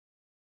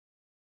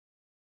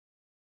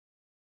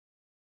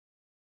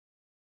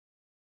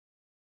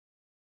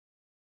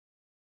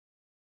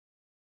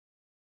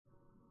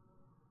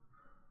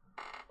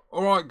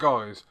Alright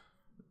guys,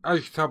 as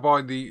you can tell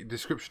by the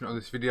description of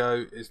this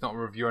video, it's not a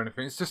review or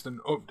anything, it's just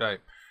an update.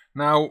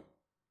 Now,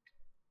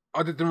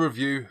 I did the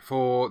review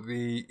for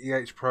the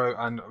EHpro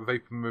and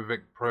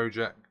Vaping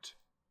project,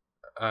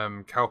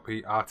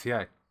 Kelpie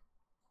RTA.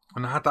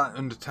 And I had that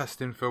under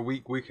testing for a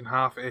week and a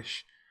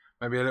half-ish,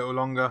 maybe a little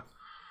longer.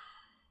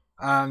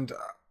 And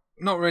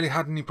not really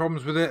had any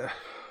problems with it.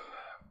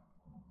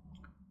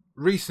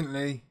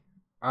 Recently,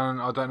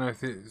 and I don't know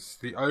if it's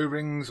the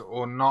O-rings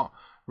or not,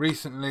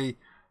 recently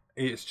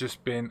it's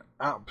just been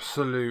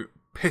absolute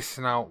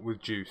pissing out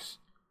with juice.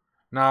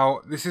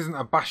 Now, this isn't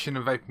a bashing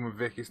of Vaping with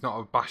Vic, it's not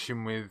a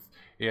bashing with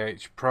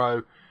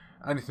EHpro,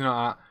 anything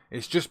like that.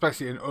 It's just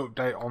basically an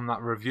update on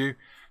that review.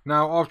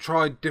 Now, I've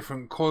tried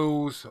different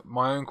coils,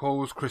 my own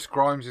coils, Chris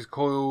Grimes'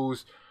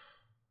 coils,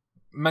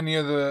 many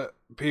other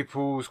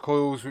people's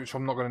coils, which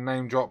I'm not going to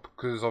name drop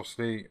because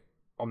obviously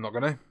I'm not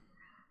going to.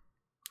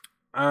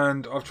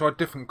 And I've tried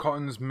different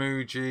cottons,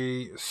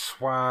 Muji,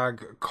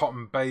 Swag,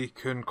 Cotton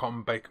Bacon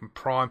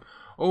Prime,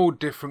 all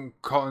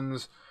different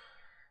cottons,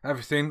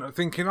 everything.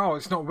 Thinking, oh,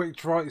 it's not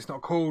wicked right, it's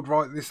not cooled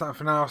right, this, that, and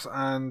everything else.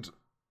 And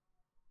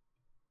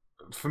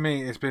for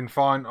me, it's been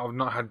fine. I've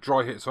not had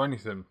dry hits or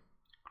anything.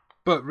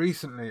 But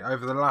recently,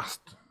 over the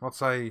last, I'd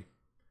say,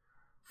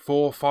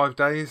 4 or 5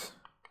 days,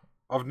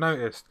 I've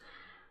noticed,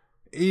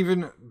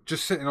 even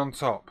just sitting on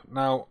top.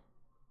 Now,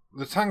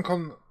 the tank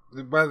on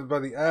where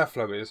the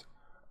airflow is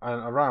and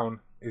around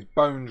is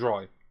bone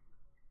dry,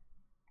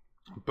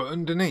 but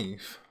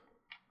underneath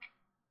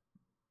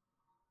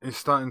it's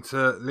starting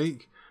to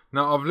leak.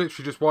 Now, I've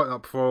literally just wiped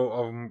that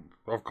before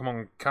I've come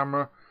on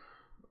camera.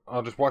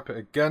 I'll just wipe it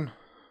again.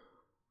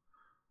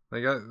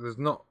 There you go. There's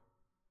not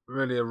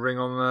really a ring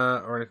on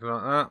there or anything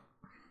like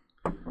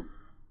that.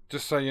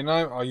 Just so you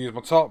know, I use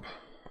my top.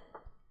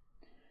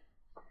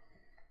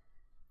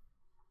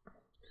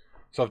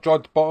 So I've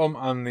dried the bottom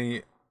and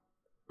the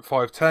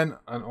 510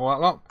 and all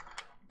that lot.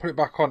 Put it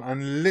back on,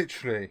 and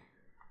literally,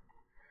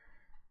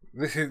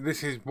 this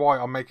is why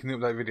I'm making the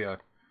update video.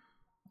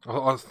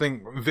 I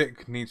think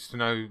Vic needs to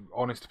know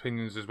honest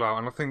opinions as well,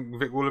 and I think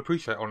Vic will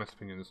appreciate honest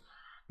opinions.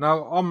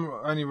 Now, I'm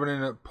only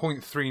running at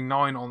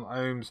 0.39 on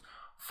ohms,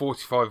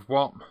 45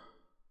 watt.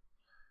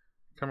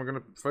 Camera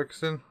going to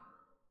focus in.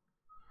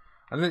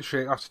 And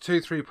literally, after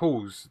 2-3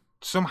 pulls,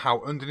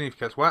 somehow underneath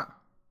gets wet.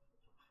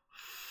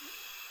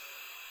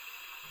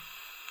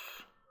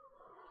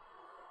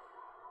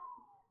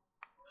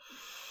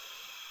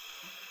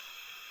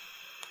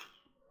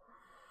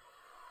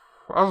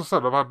 As I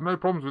said, I've had no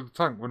problems with the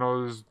tank when I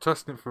was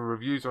testing it for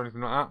reviews or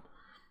anything like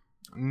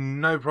that.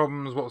 No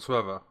problems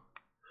whatsoever.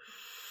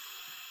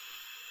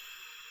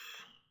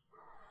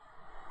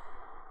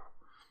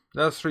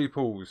 There's 3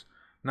 pulls.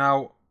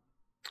 Now,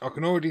 I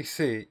can already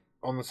see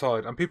on the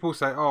side, and people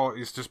say, oh,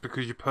 it's just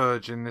because you're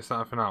purging this, that,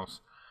 and everything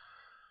else.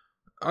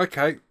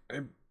 Okay,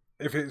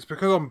 if it's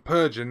because I'm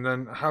purging,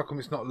 then how come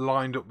it's not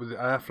lined up with the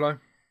airflow?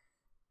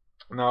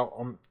 Now,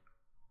 I'm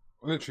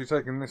literally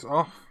taking this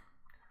off,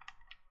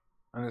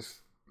 and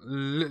it's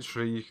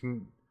literally, you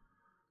can,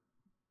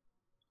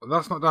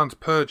 that's not down to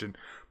purging,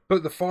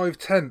 but the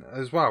 510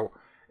 as well,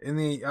 in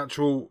the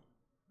actual,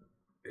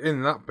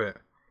 in that bit,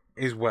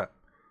 is wet.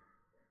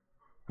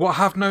 What I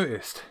have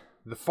noticed,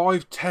 the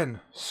 510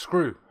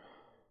 screw,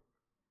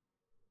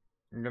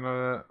 I'm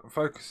gonna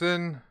focus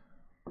in,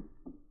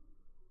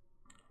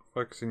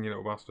 you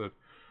little bastard.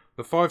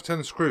 The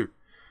 510 screw,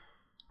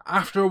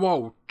 after a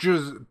while,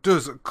 just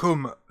does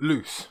come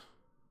loose.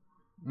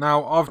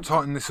 Now, I've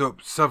tightened this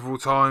up several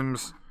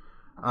times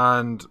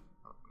and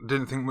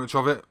didn't think much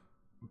of it,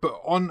 but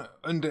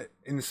under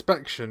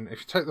inspection,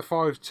 if you take the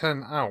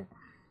 510 out,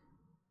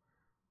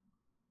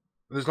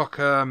 there's like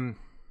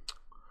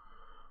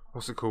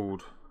what's it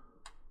called?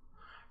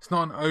 It's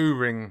not an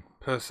O-ring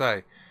per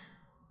se.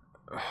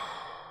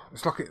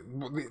 It's like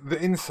the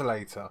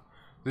insulator.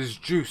 There's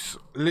juice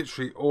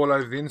literally all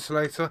over the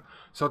insulator.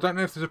 So I don't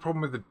know if there's a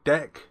problem with the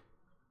deck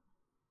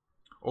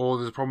or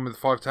there's a problem with the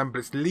 510, but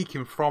it's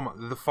leaking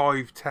from the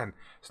 510.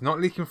 It's not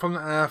leaking from the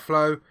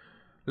airflow.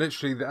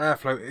 Literally, the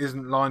airflow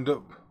isn't lined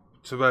up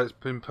to where it's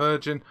been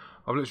purging.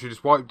 I've literally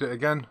just wiped it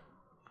again.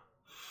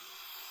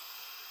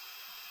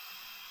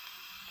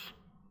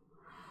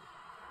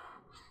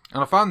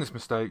 And I found this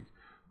mistake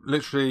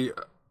literally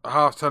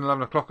 10:30,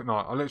 11 o'clock at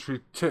night. I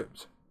literally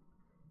tipped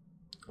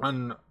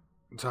and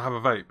to have a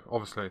vape,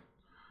 obviously.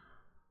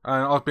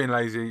 And I was being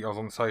lazy. I was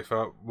on the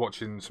sofa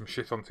watching some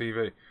shit on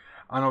TV.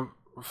 And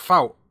I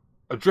felt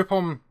a drip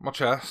on my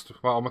chest,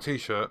 well, on my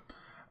t-shirt,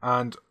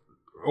 and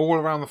all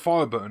around the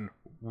fire button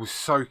was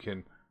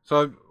soaking.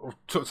 So I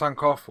took the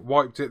tank off,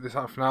 wiped it, this, that,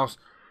 and everything else.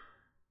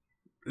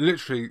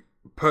 Literally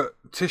put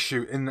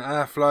tissue in the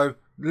airflow, a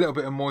little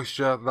bit of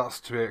moisture, that's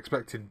to be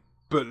expected.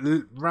 But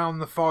round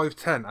the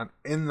 510 and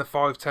in the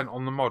 510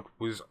 on the mod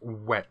was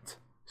wet,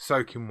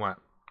 soaking wet.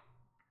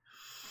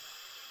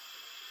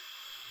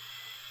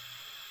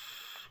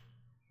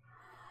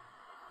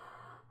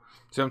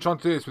 See, I'm trying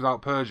to do this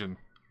without purging.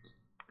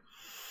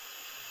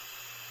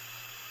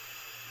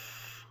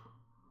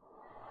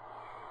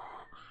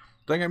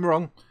 Don't get me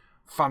wrong,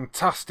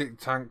 fantastic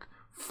tank,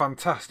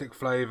 fantastic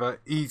flavour,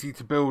 easy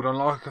to build on.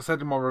 Like I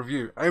said in my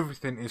review,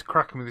 everything is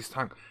cracking with this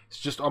tank. It's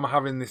just I'm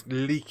having this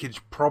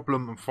leakage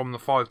problem from the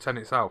 510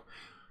 itself.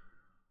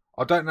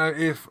 I don't know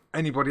if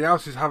anybody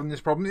else is having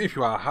this problem. If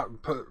you are,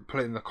 put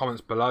it in the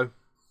comments below.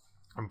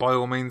 And by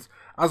all means,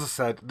 as I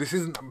said, this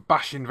isn't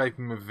bashing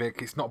vaping with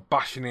Vic. It's not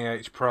bashing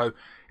EHpro.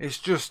 It's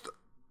just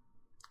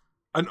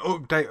an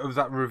update of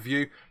that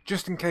review,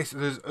 just in case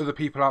there's other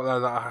people out there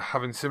that are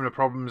having similar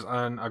problems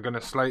and are going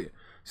to slate.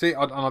 See,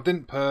 and I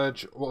didn't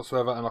purge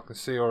whatsoever, and I can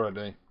see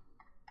already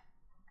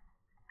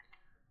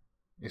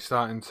it's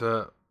starting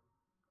to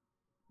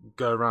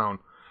go around.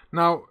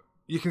 Now,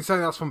 you can say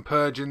that's from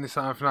purging, this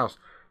and everything else.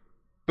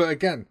 But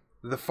again,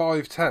 the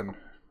 510,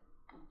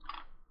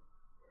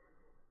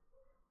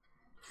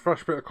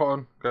 fresh bit of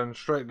cotton going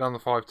straight down the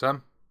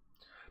 510.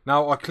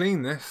 Now, I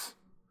cleaned this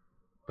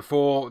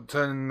before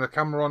turning the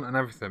camera on and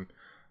everything,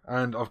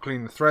 and I've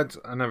cleaned the threads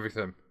and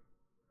everything.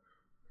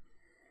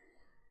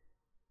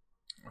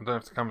 I don't know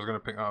if the camera's going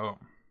to pick that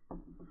up,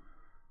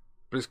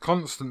 but it's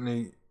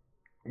constantly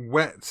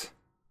wet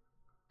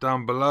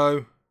down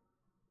below.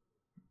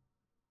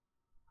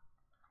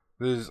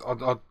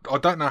 I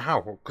don't know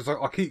how, because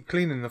I keep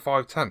cleaning the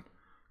 510,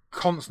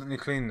 constantly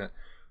cleaning it.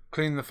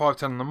 Cleaning the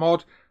 510 on the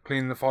mod,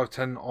 cleaning the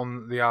 510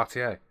 on the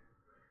RTA.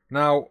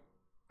 Now,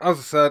 as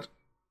I said,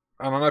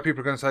 and I know people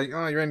are going to say,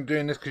 oh, you're only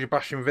doing this because you're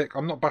bashing Vic.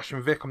 I'm not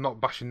bashing Vic, I'm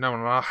not bashing no one.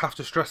 And I have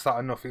to stress that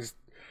enough. It's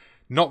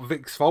not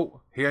Vic's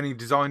fault. He only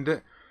designed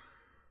it.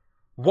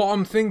 What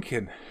I'm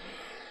thinking,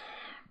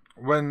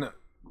 when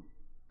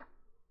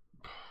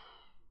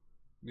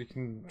you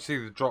can see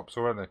the drops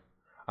already,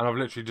 and I've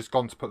literally just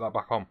gone to put that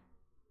back on.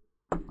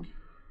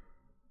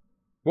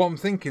 What I'm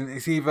thinking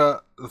is either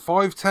the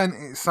 510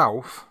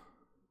 itself,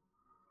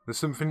 there's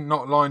something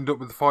not lined up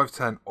with the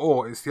 510,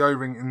 or it's the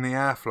O-ring in the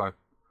airflow,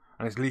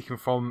 and it's leaking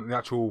from the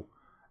actual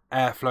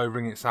airflow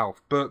ring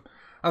itself. But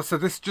as I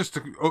said, this is just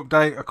an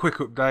update, a quick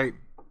update.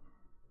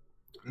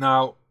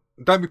 Now,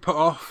 don't be put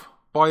off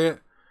by it.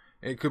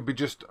 It could be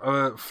just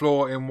a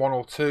flaw in 1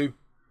 or 2.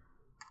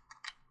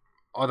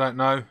 I don't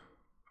know.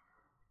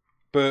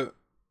 But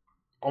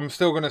I'm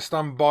still going to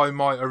stand by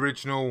my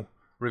original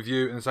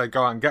review and say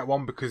go out and get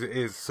one, because it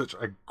is such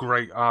a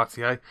great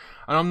RTA.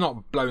 And I'm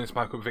not blowing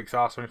smoke up Vic's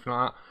arse or anything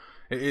like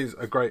that. It is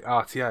a great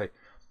RTA.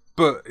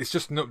 But it's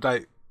just an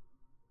update.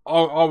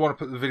 I want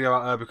to put the video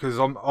out there because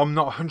I'm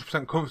not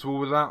 100% comfortable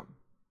with that.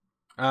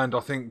 And I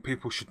think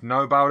people should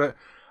know about it.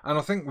 And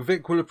I think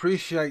Vic will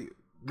appreciate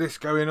this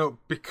going up,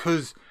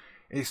 because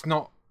it's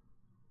not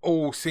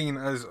all seen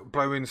as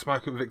blowing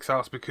smoke up Vic's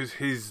arse because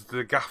he's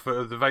the gaffer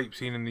of the vape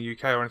scene in the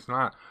UK or anything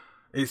like that.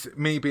 It's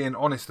me being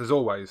honest as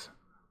always.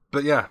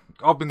 But yeah,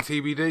 I've been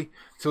TBD.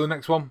 Till the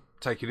next one,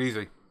 take it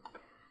easy.